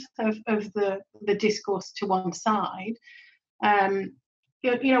errors of the discourse to one side.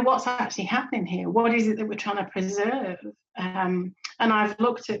 what's actually happening here? What is it that we're trying to preserve? And I've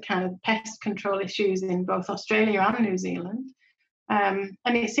looked at kind of pest control issues in both Australia and New Zealand. And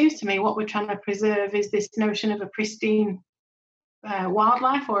it seems to me what we're trying to preserve is this notion of a pristine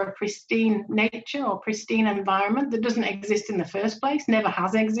wildlife or a pristine nature or pristine environment that doesn't exist in the first place, never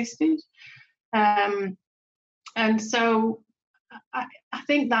has existed. And so I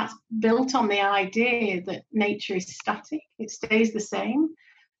think that's built on the idea that nature is static, it stays the same,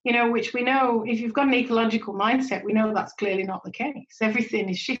 which we know, if you've got an ecological mindset, we know that's clearly not the case. Everything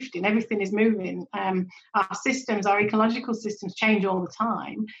is shifting, everything is moving. Our ecological systems change all the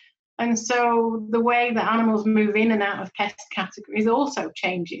time. And so the way that animals move in and out of pest categories also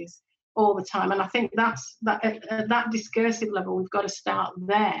changes all the time. And I think that's at that discursive level, we've got to start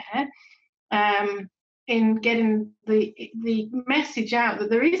there. In getting the message out that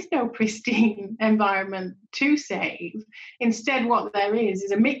there is no pristine environment to save. Instead, what there is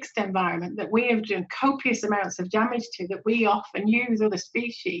a mixed environment that we have done copious amounts of damage to, that we often use other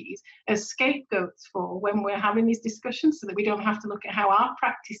species as scapegoats for when we're having these discussions, so that we don't have to look at how our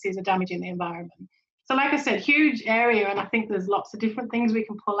practices are damaging the environment. So like I said, huge area, and I think there's lots of different things we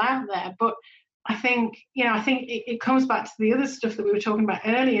can pull out there, but I think it comes back to the other stuff that we were talking about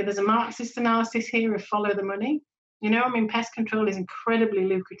earlier. There's a Marxist analysis here of follow the money. Pest control is incredibly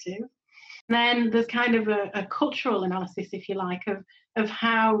lucrative. And then there's kind of a cultural analysis, if you like, of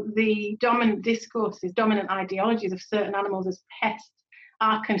how the dominant discourses, dominant ideologies of certain animals as pests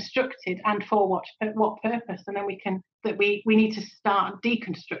are constructed and for what purpose. And then we need to start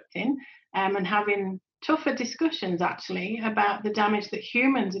deconstructing and having tougher discussions actually about the damage that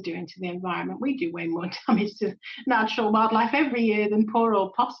humans are doing to the environment. We do way more damage to natural wildlife every year than poor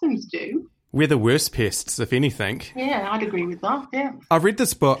old possums do. We're the worst pests, if anything. Yeah, I'd agree with that, yeah. I've read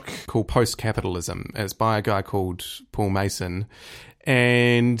this book called Post-Capitalism. It's by a guy called Paul Mason.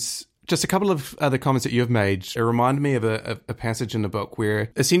 And just a couple of other comments that you've made, it reminded me of a passage in the book where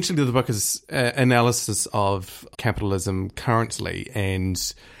essentially the book is analysis of capitalism currently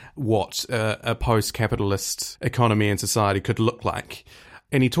and what a post-capitalist economy and society could look like.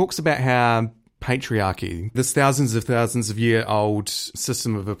 And he talks about how patriarchy, this thousands of year old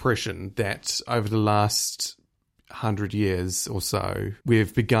system of oppression that over the last 100 years or so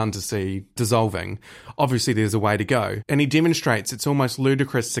we've begun to see dissolving. Obviously there's a way to go. And he demonstrates it's almost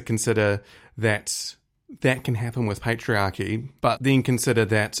ludicrous to consider that can happen with patriarchy, but then consider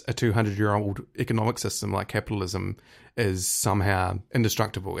that a 200-year-old economic system like capitalism is somehow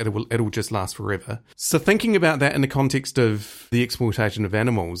indestructible. It'll just last forever. So thinking about that in the context of the exploitation of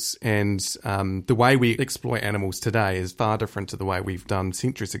animals and the way we exploit animals today is far different to the way we've done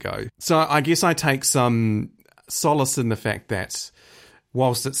centuries ago. So I guess I take some solace in the fact that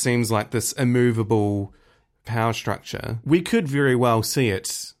whilst it seems like this immovable power structure, we could very well see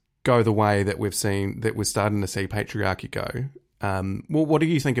it go the way that we're starting to see patriarchy go. Well, what do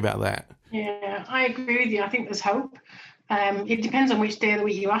you think about that? Yeah, I agree with you. I think there's hope. It depends on which day of the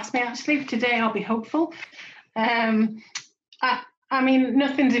week you ask me, actually. Today I'll be hopeful. I mean,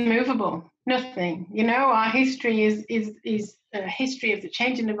 nothing's immovable. Nothing. Our history is a history of the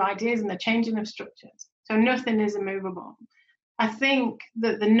changing of ideas and the changing of structures. So nothing is immovable. I think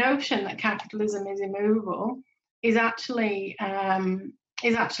that the notion that capitalism is immovable is actually an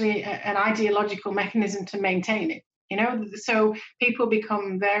ideological mechanism to maintain it. So people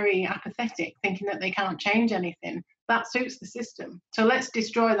become very apathetic, thinking that they can't change anything. That suits the system. So let's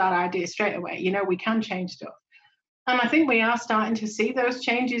destroy that idea straight away. We can change stuff. And I think we are starting to see those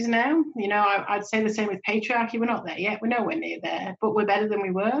changes now. I'd say the same with patriarchy. We're not there yet. We're nowhere near there, but we're better than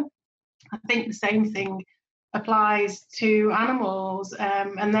we were. I think the same thing applies to animals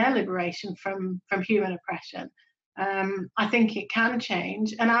and their liberation from human oppression. I think it can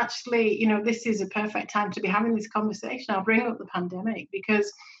change. And actually, this is a perfect time to be having this conversation. I'll bring up the pandemic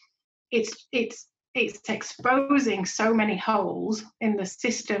because it's exposing so many holes in the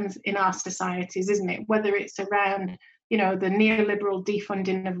systems in our societies, isn't it? Whether it's around, the neoliberal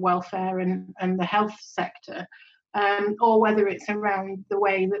defunding of welfare and the health sector, or whether it's around the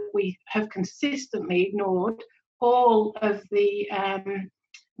way that we have consistently ignored all of the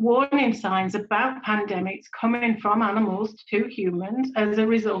warning signs about pandemics coming from animals to humans as a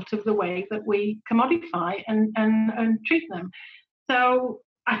result of the way that we commodify and treat them. So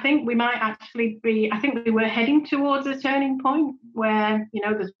I think we might actually I think we were heading towards a turning point where,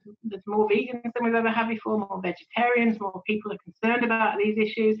 there's more vegans than we've ever had before, more vegetarians, more people are concerned about these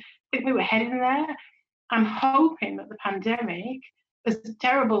issues. I think we were heading there. I'm hoping that the pandemic, as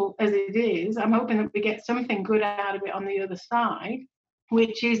terrible as it is, I'm hoping that we get something good out of it on the other side,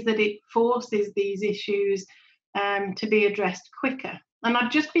 which is that it forces these issues to be addressed quicker. And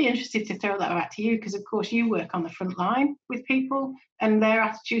I'd just be interested to throw that back to you because, of course, you work on the front line with people and their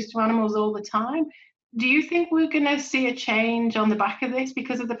attitudes to animals all the time. Do you think we're going to see a change on the back of this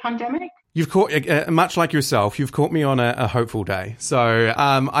because of the pandemic? You've caught, much like yourself, you've caught me on a hopeful day. So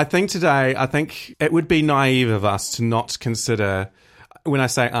I think it would be naive of us to not consider, when I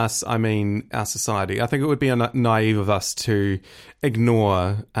say us, I mean our society. I think it would be naive of us to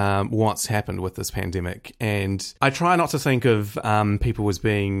ignore what's happened with this pandemic. And I try not to think of people as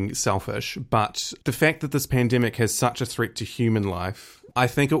being selfish, but the fact that this pandemic has such a threat to human life, I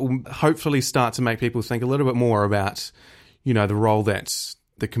think it will hopefully start to make people think a little bit more about, the role that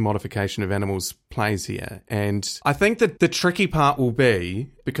the commodification of animals plays here. And I think that the tricky part will be,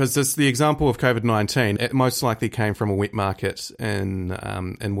 because the example of COVID-19, it most likely came from a wet market in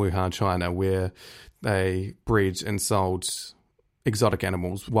Wuhan, China, where they bred and sold exotic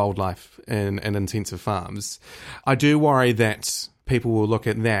animals, wildlife in intensive farms. I do worry that people will look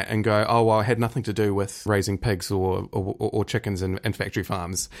at that and go, oh, well, it had nothing to do with raising pigs or chickens in factory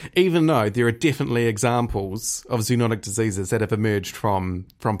farms, even though there are definitely examples of zoonotic diseases that have emerged from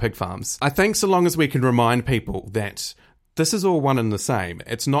pig farms. I think so long as we can remind people that this is all one and the same.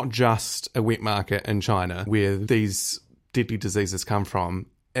 It's not just a wet market in China where these deadly diseases come from.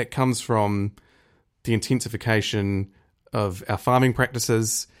 It comes from the intensification of our farming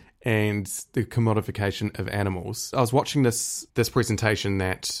practices and the commodification of animals. I was watching this presentation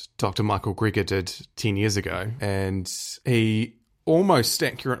that Dr. Michael Greger did 10 years ago, and he almost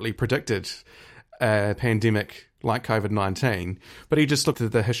accurately predicted a pandemic like COVID-19, but he just looked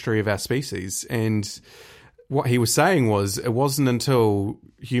at the history of our species, and what he was saying was it wasn't until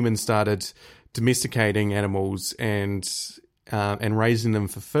humans started domesticating animals and raising them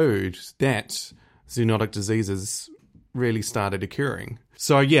for food that zoonotic diseases really started occurring.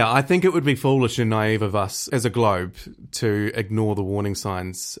 So yeah, I think it would be foolish and naive of us as a globe to ignore the warning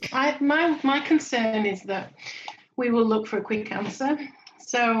signs. My concern is that we will look for a quick answer.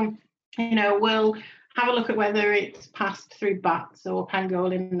 So, we'll have a look at whether it's passed through bats or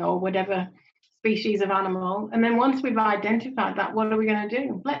pangolin or whatever species of animal. And then once we've identified that, what are we going to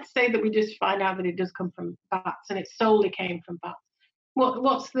do? Let's say that we just find out that it does come from bats and it solely came from bats.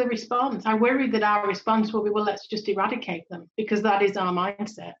 What's the response? I worry that our response will be, well, let's just eradicate them, because that is our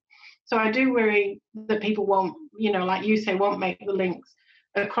mindset. So I do worry that people won't, like you say, won't make the links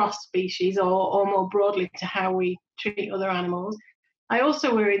across species or more broadly to how we treat other animals. I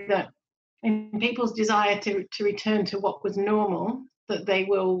also worry that in people's desire to return to what was normal, that they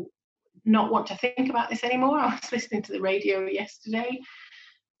will not want to think about this anymore. I was listening to the radio yesterday,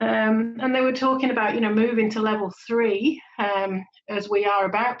 and they were talking about, moving to level 3, as we are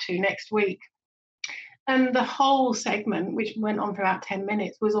about to next week. And the whole segment, which went on for about 10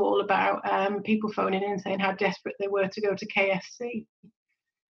 minutes, was all about people phoning in saying how desperate they were to go to KFC.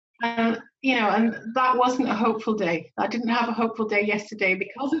 And that wasn't a hopeful day. I didn't have a hopeful day yesterday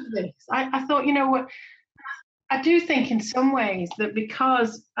because of this. I thought, what, I do think in some ways that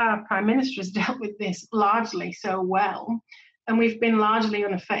because our Prime Minister has dealt with this largely so well, and we've been largely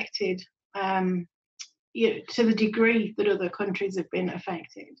unaffected to the degree that other countries have been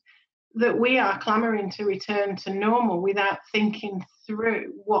affected, that we are clamouring to return to normal without thinking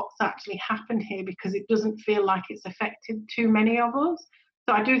through what's actually happened here, because it doesn't feel like it's affected too many of us.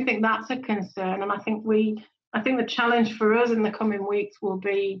 So I do think that's a concern, and I think the challenge for us in the coming weeks will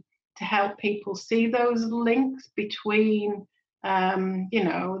be to help people see those links between,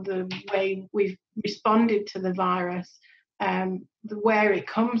 the way we've responded to the virus, where it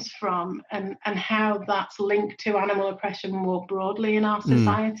comes from, and how that's linked to animal oppression more broadly in our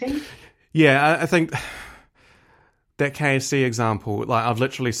society. Yeah, I think that KFC example, like I've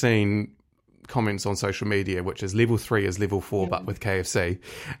literally seen comments on social media, which is level 3 is level 4, but with KFC.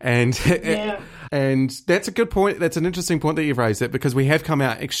 And and that's a good point. That's an interesting point that you've raised, it because we have come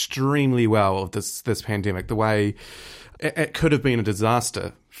out extremely well of this pandemic. The way it could have been a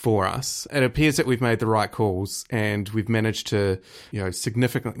disaster for us. It appears that we've made the right calls, and we've managed to,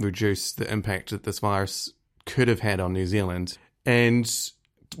 significantly reduce the impact that this virus could have had on New Zealand. And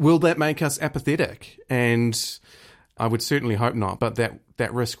will that make us apathetic? And I would certainly hope not, but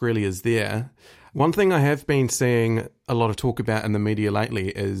that risk really is there. One thing I have been seeing a lot of talk about in the media lately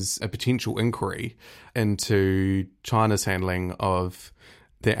is a potential inquiry into China's handling of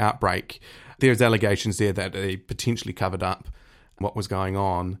their outbreak. There's allegations there that they potentially covered up what was going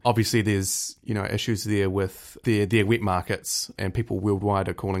on. Obviously, there's issues there with their wet markets, and people worldwide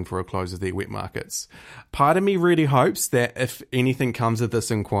are calling for a close of their wet markets. Part of me really hopes that if anything comes of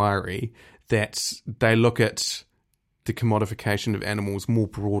this inquiry, that they look at the commodification of animals more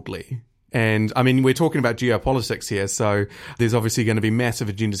broadly And I mean, we're talking about geopolitics here, so there's obviously going to be massive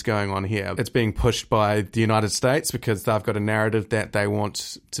agendas going on here. It's being pushed by the United States because they've got a narrative that they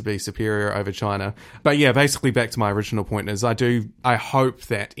want to be superior over China. But yeah, basically back to my original point is I hope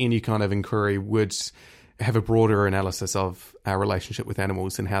that any kind of inquiry would have a broader analysis of our relationship with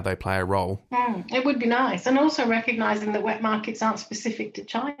animals and how they play a role. It would be nice. And also recognising that wet markets aren't specific to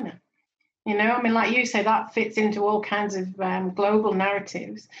China. You know, I mean, like you say, that fits into all kinds of global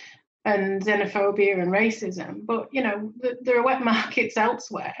narratives and xenophobia and racism. But, you know, there are wet markets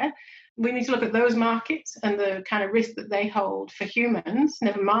elsewhere. We need to look at those markets and the kind of risk that they hold for humans,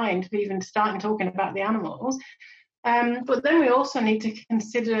 never mind even starting talking about the animals. But then we also need to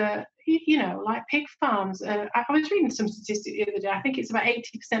consider, you know, like pig farms. I was reading some statistics the other day. I think it's about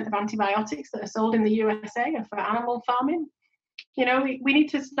 80% of antibiotics that are sold in the USA are for animal farming. You know, we need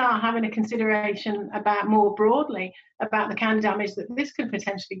to start having a consideration about more broadly about the kind of damage that this could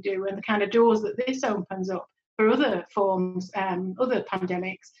potentially do and the kind of doors that this opens up for other forms, other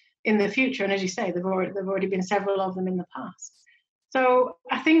pandemics in the future. And as you say, there've already been several of them in the past. So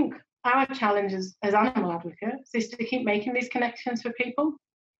I think our challenge as animal advocates is to keep making these connections for people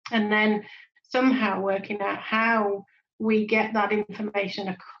and then somehow working out how we get that information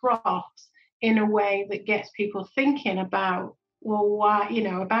across in a way that gets people thinking about, well, why, you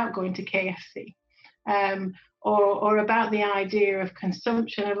know, about going to KFC, or about the idea of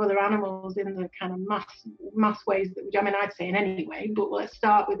consumption of other animals in the kind of mass ways that we do. I mean, I'd say in any way, but let's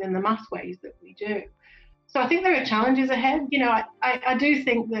start within the mass ways that we do. So I think there are challenges ahead. You know, I do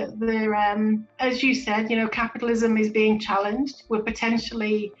think that there, as you said, you know, capitalism is being challenged. We're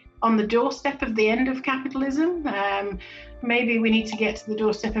potentially on the doorstep of the end of capitalism. Maybe we need to get to the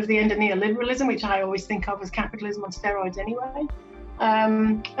doorstep of the end of neoliberalism, which I always think of as capitalism on steroids anyway.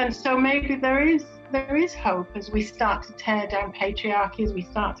 And so maybe there is hope as we start to tear down patriarchy, as we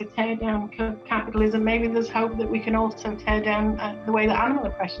start to tear down capitalism. Maybe there's hope that we can also tear down the way that animal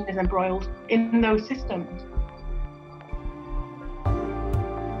oppression is embroiled in those systems.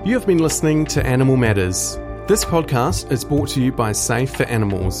 You have been listening to Animal Matters. This podcast is brought to you by Safe for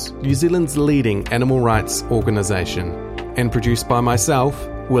Animals, New Zealand's leading animal rights organisation, and produced by myself,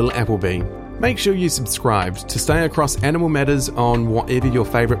 Will Appleby. Make sure you subscribe to stay across Animal Matters on whatever your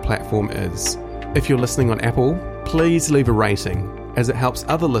favourite platform is. If you're listening on Apple, please leave a rating, as it helps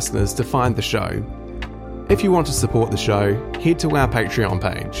other listeners to find the show. If you want to support the show, head to our Patreon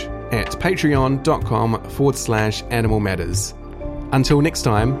page at patreon.com/Animal Matters. Until next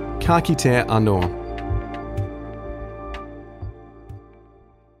time, ka kite anō.